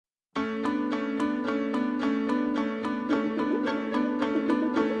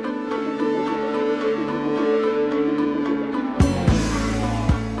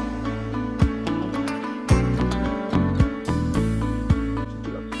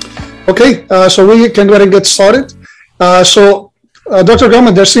Okay, so we can go ahead and get started. Dr.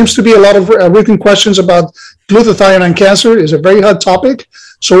 Gutman, there seems to be a lot of written questions about glutathione and cancer. It's a very hot topic.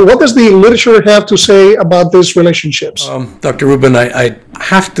 So what does the literature have to say about these relationships? Dr. Ruben, I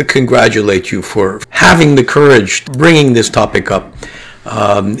have to congratulate you for having the courage bringing this topic up.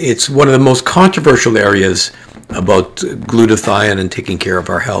 It's one of the most controversial areas about glutathione and taking care of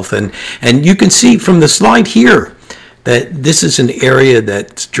our health. And you can see from the slide here that this is an area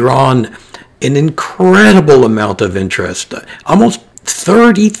that's drawn an incredible amount of interest, almost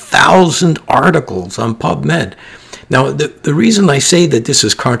 30,000 articles on PubMed. Now, the reason I say that this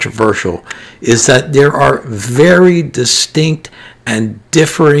is controversial is that there are very distinct and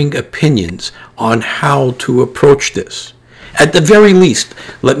differing opinions on how to approach this. At the very least,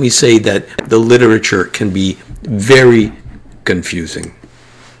 let me say that the literature can be very confusing.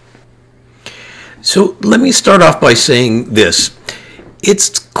 So let me start off by saying this.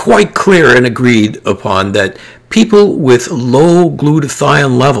 It's quite clear and agreed upon that people with low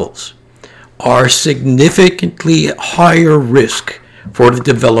glutathione levels are significantly higher risk for the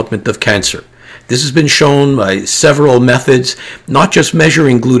development of cancer. This has been shown by several methods, not just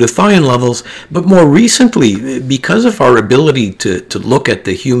measuring glutathione levels, but more recently, because of our ability to look at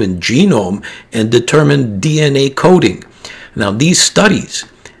the human genome and determine DNA coding. Now, these studies,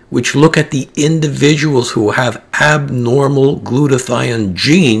 which look at the individuals who have abnormal glutathione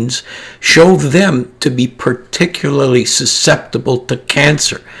genes, show them to be particularly susceptible to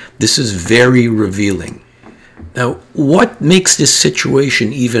cancer. This is very revealing. Now, what makes this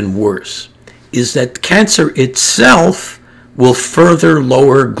situation even worse is that cancer itself will further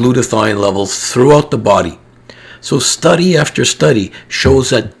lower glutathione levels throughout the body. So study after study shows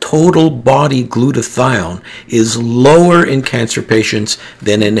that total body glutathione is lower in cancer patients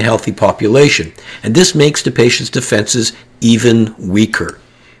than in a healthy population. And this makes the patient's defenses even weaker.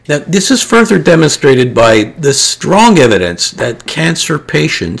 Now, this is further demonstrated by the strong evidence that cancer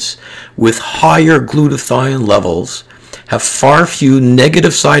patients with higher glutathione levels have far few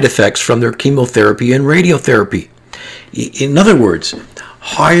negative side effects from their chemotherapy and radiotherapy. In other words,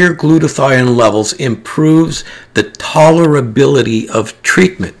 higher glutathione levels improves the tolerability of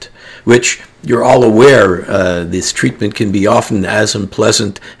treatment, which you're all aware this treatment can be often as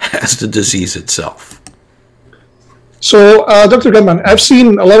unpleasant as the disease itself. So, Dr. Gutman, I've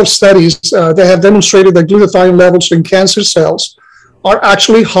seen a lot of studies that have demonstrated that glutathione levels in cancer cells are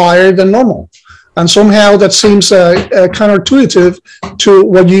actually higher than normal. And somehow that seems counterintuitive to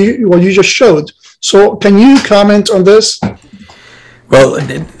what you just showed. So can you comment on this? Well,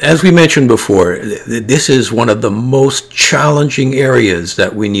 as we mentioned before, this is one of the most challenging areas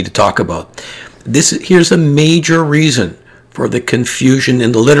that we need to talk about. Here's a major reason for the confusion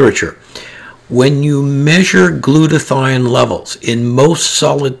in the literature. When you measure glutathione levels in most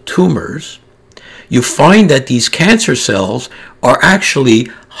solid tumors, you find that these cancer cells are actually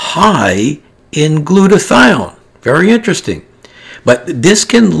high in glutathione. Very interesting. But this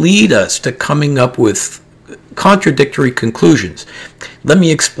can lead us to coming up with contradictory conclusions. Let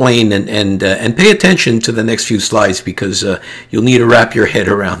me explain and pay attention to the next few slides because you'll need to wrap your head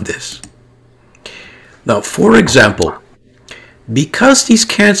around this. Now, for example, because these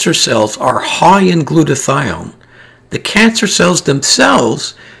cancer cells are high in glutathione, the cancer cells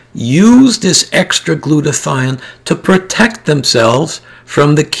themselves use this extra glutathione to protect themselves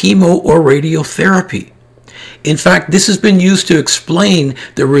from the chemo or radiotherapy. In fact, this has been used to explain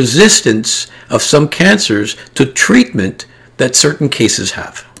the resistance of some cancers to treatment that certain cases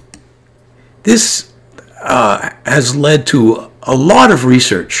have. This has led to a lot of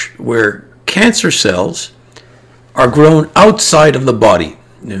research where cancer cells are grown outside of the body,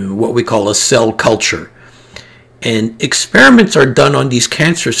 what we call a cell culture. And experiments are done on these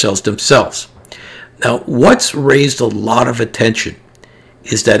cancer cells themselves. Now, what's raised a lot of attention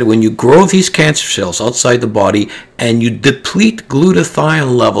is that when you grow these cancer cells outside the body and you deplete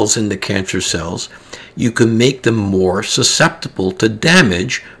glutathione levels in the cancer cells, you can make them more susceptible to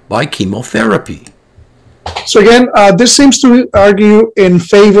damage by chemotherapy. So again, this seems to argue in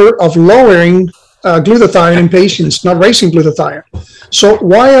favor of lowering glutathione in patients, not raising glutathione. So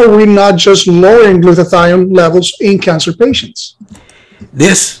why are we not just lowering glutathione levels in cancer patients?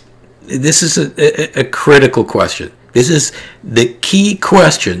 This is a critical question. This is the key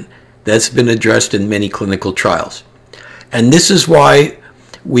question that's been addressed in many clinical trials. And this is why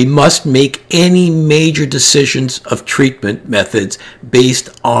we must make any major decisions of treatment methods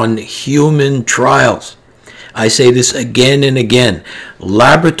based on human trials. I say this again and again.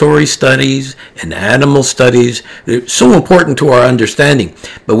 Laboratory studies and animal studies, they're so important to our understanding.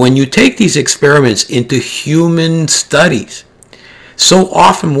 But when you take these experiments into human studies, So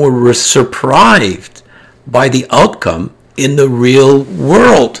often we're surprised by the outcome in the real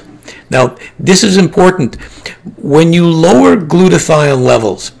world. Now, this is important. When you lower glutathione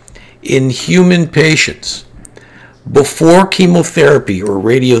levels in human patients before chemotherapy or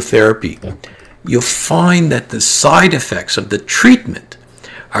radiotherapy, you'll find that the side effects of the treatment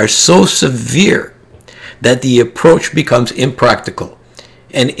are so severe that the approach becomes impractical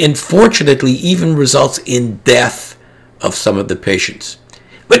and unfortunately even results in death of some of the patients.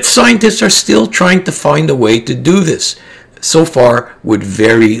 But scientists are still trying to find a way to do this, so far with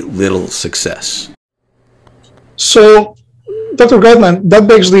very little success. So, Dr. Gutman, that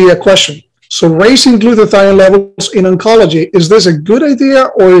begs the question. So raising glutathione levels in oncology, is this a good idea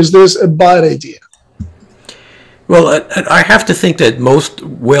or is this a bad idea? Well, I have to think that most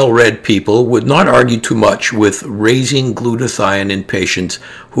well-read people would not argue too much with raising glutathione in patients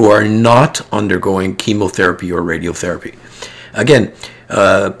who are not undergoing chemotherapy or radiotherapy. Again,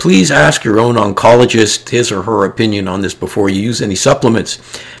 please ask your own oncologist his or her opinion on this before you use any supplements.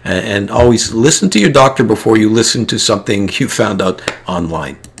 And always listen to your doctor before you listen to something you found out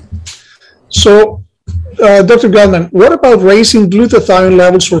online. So, Dr. Gutman, what about raising glutathione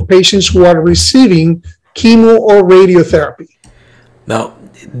levels for patients who are receiving chemo or radiotherapy? Now,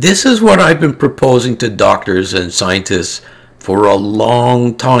 this is what I've been proposing to doctors and scientists for a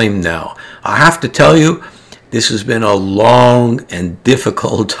long time now. I have to tell you, this has been a long and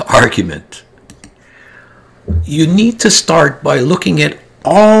difficult argument. You need to start by looking at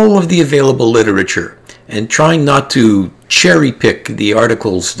all of the available literature and trying not to cherry pick the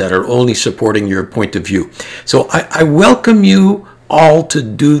articles that are only supporting your point of view. So I welcome you all to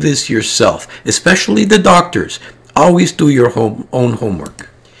do this yourself, especially the doctors. Always do your own homework.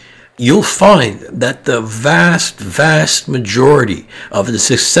 You'll find that the vast majority of the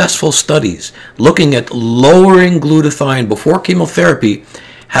successful studies looking at lowering glutathione before chemotherapy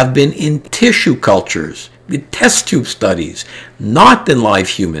have been in tissue cultures, in test tube studies, not in live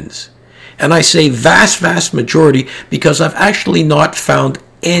humans. And I say vast majority because I've actually not found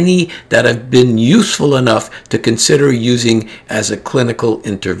any that have been useful enough to consider using as a clinical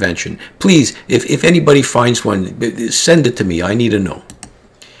intervention. Please, if anybody finds one, send it to me. I need to know.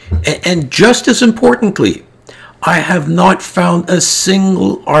 And just as importantly, I have not found a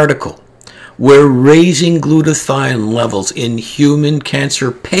single article where raising glutathione levels in human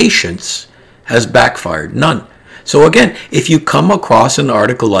cancer patients has backfired. None. So again, if you come across an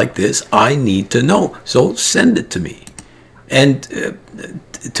article like this, I need to know. So send it to me. And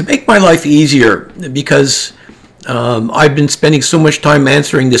to make my life easier, because I've been spending so much time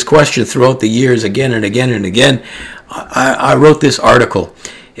answering this question throughout the years again and again and again, I wrote this article.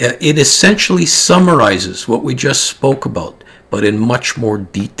 It essentially summarizes what we just spoke about, but in much more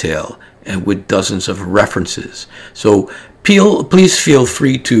detail and with dozens of references. So please feel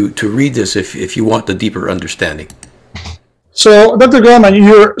free to read this if you want the deeper understanding. So, Dr. Gutman,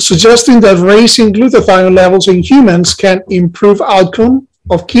 you're suggesting that raising glutathione levels in humans can improve outcome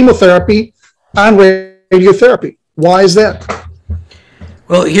of chemotherapy and radiotherapy. Why is that?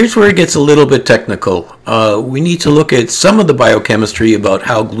 Well, here's where it gets a little bit technical. We need to look at some of the biochemistry about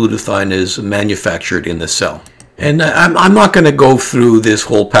how glutathione is manufactured in the cell. And I'm not going to go through this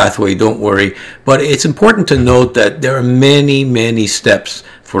whole pathway, don't worry, but it's important to note that there are many steps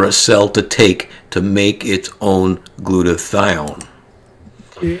for a cell to take to make its own glutathione.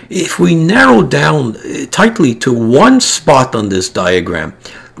 If we narrow down tightly to one spot on this diagram,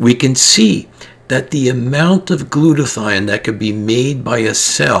 we can see that the amount of glutathione that can be made by a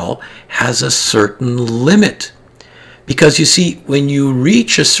cell has a certain limit. Because you see, when you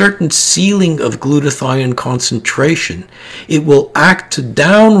reach a certain ceiling of glutathione concentration, it will act to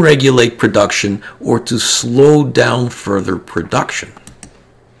downregulate production or to slow down further production.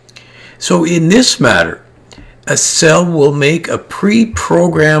 So in this matter, a cell will make a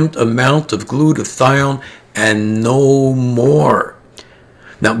pre-programmed amount of glutathione and no more.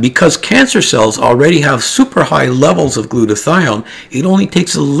 Now, because cancer cells already have super high levels of glutathione, it only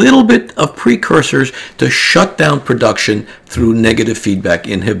takes a little bit of precursors to shut down production through negative feedback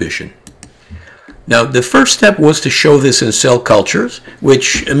inhibition. Now, the first step was to show this in cell cultures,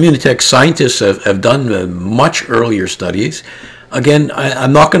 which Immunotech scientists have done much earlier studies. Again,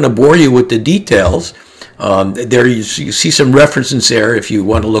 I'm not going to bore you with the details. There you see some references there if you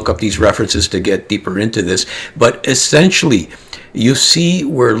want to look up these references to get deeper into this. But essentially, you see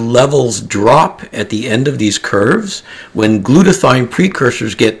where levels drop at the end of these curves when glutathione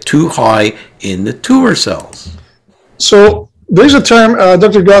precursors get too high in the tumor cells. So there's a term,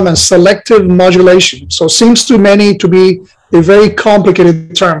 Dr. Gutman, selective modulation. So it seems to many to be a very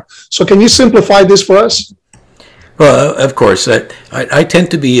complicated term. So can you simplify this for us? Well, of course, I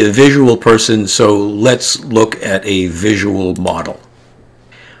tend to be a visual person, so let's look at a visual model.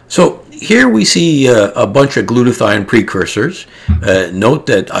 So here we see a bunch of glutathione precursors. Note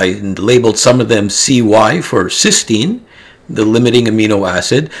that I labeled some of them CY for cysteine, the limiting amino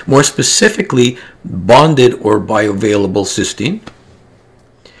acid, more specifically bonded or bioavailable cysteine.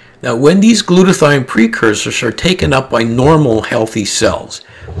 Now, when these glutathione precursors are taken up by normal healthy cells,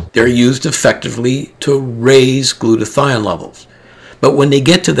 they're used effectively to raise glutathione levels. But when they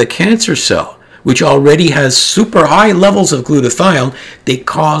get to the cancer cell, which already has super high levels of glutathione, they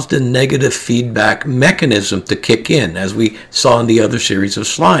cause the negative feedback mechanism to kick in, as we saw in the other series of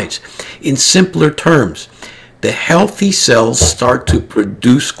slides. In simpler terms, the healthy cells start to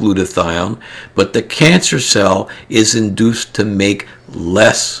produce glutathione, but the cancer cell is induced to make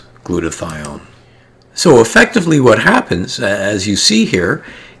less glutathione. So effectively what happens, as you see here,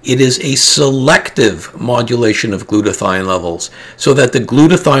 it is a selective modulation of glutathione levels so that the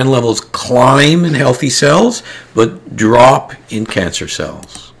glutathione levels climb in healthy cells but drop in cancer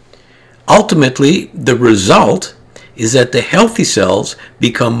cells. Ultimately, the result is that the healthy cells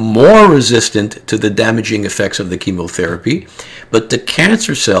become more resistant to the damaging effects of the chemotherapy, but the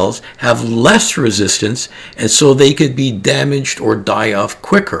cancer cells have less resistance, and so they could be damaged or die off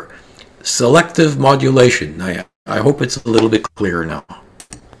quicker. Selective modulation. I hope it's a little bit clearer now.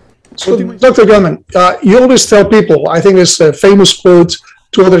 So, Dr. Gutman, you always tell people, I think it's a famous quote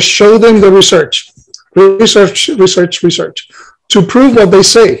to others, show them the research, to prove what they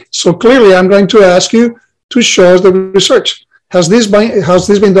say. So clearly, I'm going to ask you to show us the research. Has this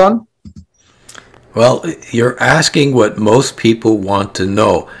been done? Well, you're asking what most people want to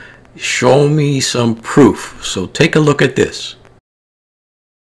know. Show me some proof. So take a look at this.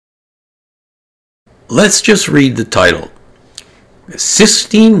 Let's just read the title.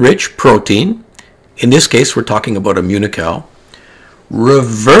 Cysteine-rich protein, in this case we're talking about Immunocal,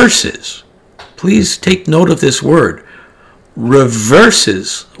 reverses, please take note of this word,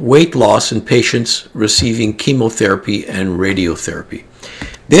 reverses weight loss in patients receiving chemotherapy and radiotherapy.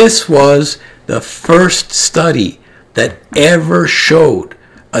 This was the first study that ever showed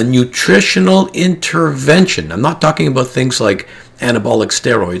a nutritional intervention, I'm not talking about things like anabolic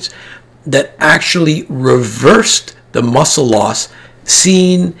steroids, that actually reversed the muscle loss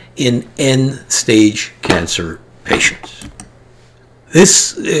seen in end-stage cancer patients.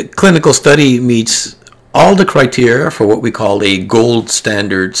 This clinical study meets all the criteria for what we call a gold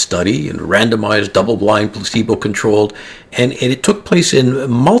standard study, and randomized, double-blind, placebo-controlled, and it took place in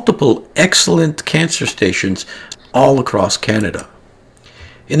multiple excellent cancer stations all across Canada.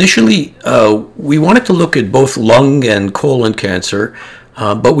 Initially, we wanted to look at both lung and colon cancer,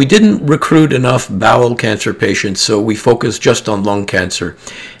 but we didn't recruit enough bowel cancer patients, so we focused just on lung cancer.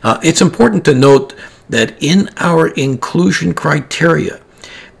 It's important to note that in our inclusion criteria,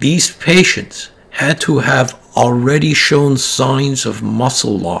 these patients had to have already shown signs of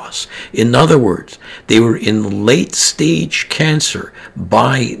muscle loss. In other words, they were in late stage cancer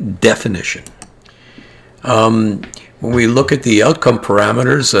by definition. When we look at the outcome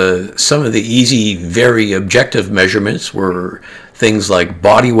parameters, some of the easy, very objective measurements were things like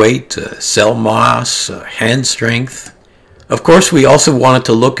body weight, cell mass, hand strength. Of course, we also wanted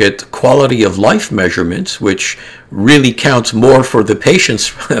to look at quality of life measurements, which really counts more for the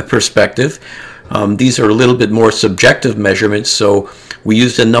patient's perspective. These are a little bit more subjective measurements, so we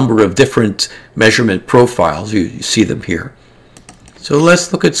used a number of different measurement profiles. You see them here. So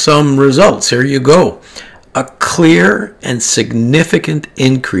let's look at some results. Here you go. A clear and significant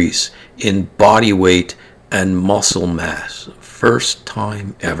increase in body weight and muscle mass. First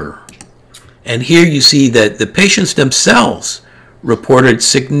time ever. And here you see that the patients themselves reported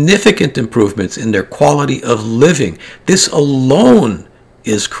significant improvements in their quality of living. This alone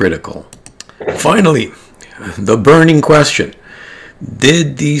is critical. Finally, the burning question.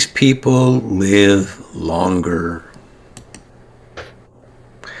 Did these people live longer?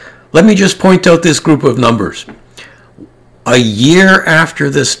 Let me just point out this group of numbers. A year after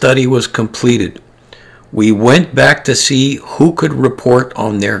the study was completed, we went back to see who could report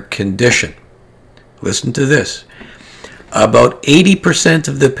on their condition. Listen to this. About 80%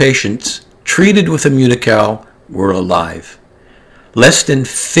 of the patients treated with Immunocal were alive. Less than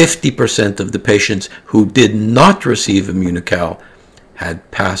 50% of the patients who did not receive Immunocal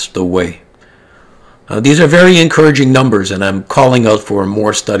had passed away. These are very encouraging numbers, and I'm calling out for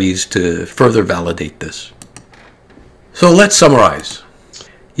more studies to further validate this. So let's summarize.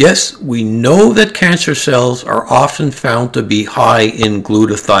 Yes, we know that cancer cells are often found to be high in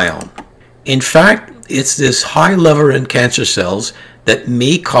glutathione. In fact, it's this high level in cancer cells that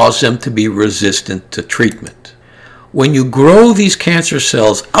may cause them to be resistant to treatment. when you grow these cancer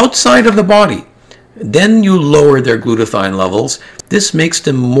cells outside of the body, then you lower their glutathione levels. This makes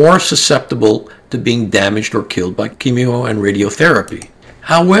them more susceptible to being damaged or killed by chemo and radiotherapy.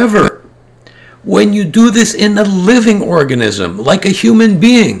 However, when you do this in a living organism, like a human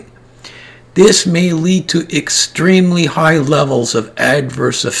being, this may lead to extremely high levels of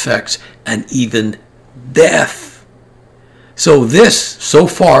adverse effects and even death. So this, so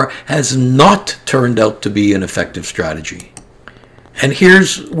far, has not turned out to be an effective strategy. And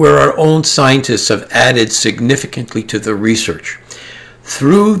here's where our own scientists have added significantly to the research.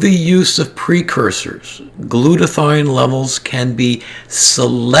 Through the use of precursors, glutathione levels can be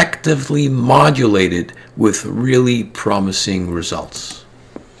selectively modulated with really promising results.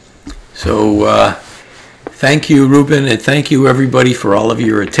 So thank you, Ruben, and thank you, everybody, for all of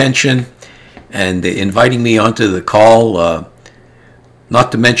your attention and inviting me onto the call,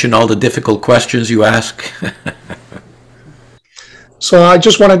 not to mention all the difficult questions you ask. So I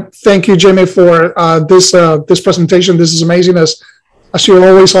just want to thank you, Jimmy, for this presentation. This is amazing, as you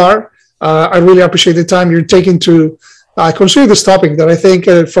always are. I really appreciate the time you're taking to consider this topic that I think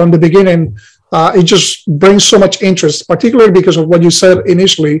from the beginning, it just brings so much interest, particularly because of what you said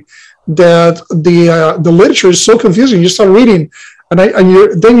initially, that the literature is so confusing. You start reading, and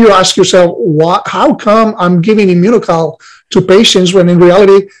then you ask yourself, how come I'm giving immunocal to patients when in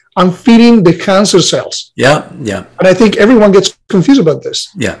reality I'm feeding the cancer cells? Yeah. And I think everyone gets confused about this.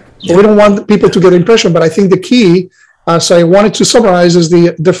 Yeah. So we don't want people to get impression, but I think the key, as I wanted to summarize, is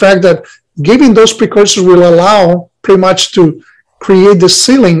the fact that giving those precursors will allow pretty much to create the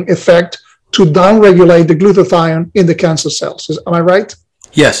ceiling effect to downregulate the glutathione in the cancer cells. Am I right?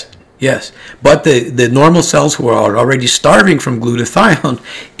 Yes. But the normal cells who are already starving from glutathione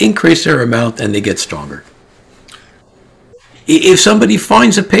increase their amount and they get stronger. If somebody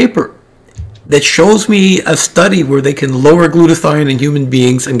finds a paper that shows me a study where they can lower glutathione in human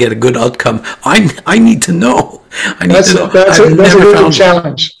beings and get a good outcome, I need to know. That's a good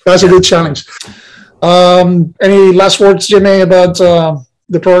challenge. That's a good challenge. Any last words, Jimmy, about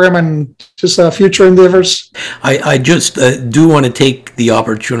the program and just future endeavors? I just do want to take the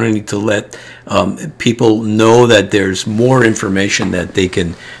opportunity to let people know that there's more information that they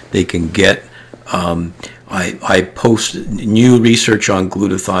can get. I post new research on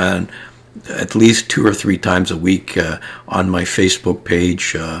glutathione at least 2 or 3 times a week on my Facebook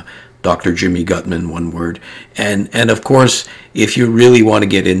page, Dr. Jimmy Gutman, one word. And of course, if you really want to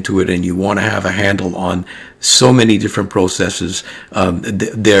get into it and you want to have a handle on so many different processes,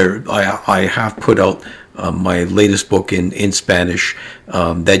 I have put out my latest book in Spanish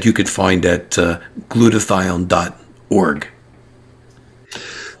that you could find at glutathione.org.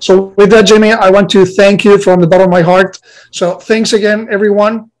 So with that, Jimmy, I want to thank you from the bottom of my heart. So thanks again,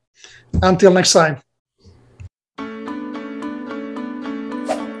 everyone. Until next time.